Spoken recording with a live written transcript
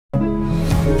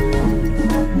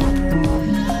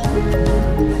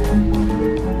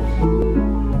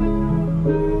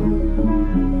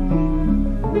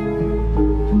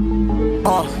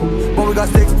But we got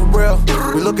sticks for real.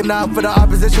 We looking out for the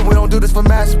opposition, we don't do this for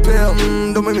mass appeal.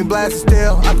 Don't make me blast it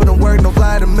still. I put in work, no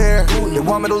Vladimir. They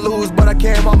want me to lose, but I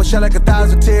can't. Mama shed like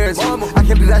 1,000 tears. I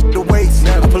can't do that shit to waste.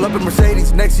 I pull up in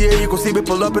Mercedes. Next year you gon' see me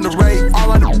pull up in the race.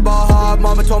 All I know is ball hard.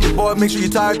 Mama told me, boy, make sure you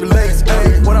tie up your legs.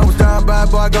 Hey, when I was down bad,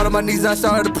 boy, I got on my knees and I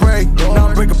started to pray. Now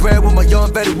I'm breaking bread with my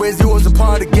young vet Wiz. He was a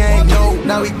part of the gang. No,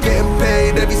 now he getting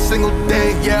paid every single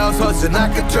day. Yeah, I was hustling.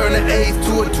 I could turn an 8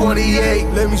 to a 28.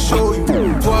 Let me show you.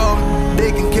 12,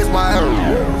 they can kiss my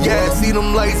ass. Yeah, see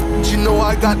them lights, but you know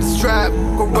I got the strap.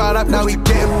 Go right up, now he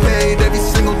getting paid every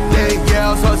single day. Yeah,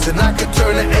 I was hustling, I could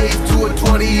turn an 8 to a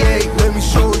 28. Let me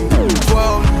show you.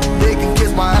 12, they can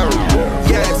kiss my ass.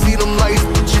 Yeah, see them lights,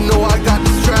 but you know I got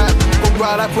the strap. Go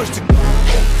right, I push the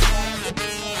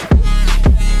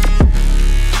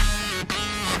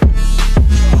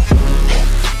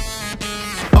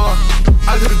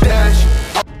I do the dash.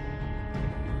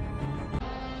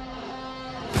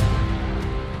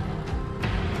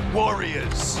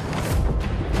 Warriors,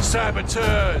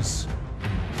 saboteurs,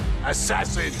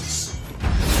 assassins.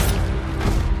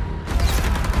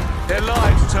 Their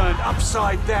lives turned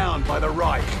upside down by the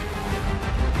Reich.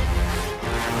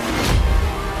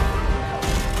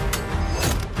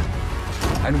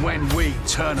 And when we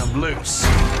turn them loose,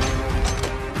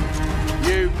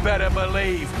 you better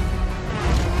believe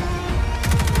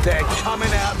they're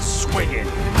coming out swinging.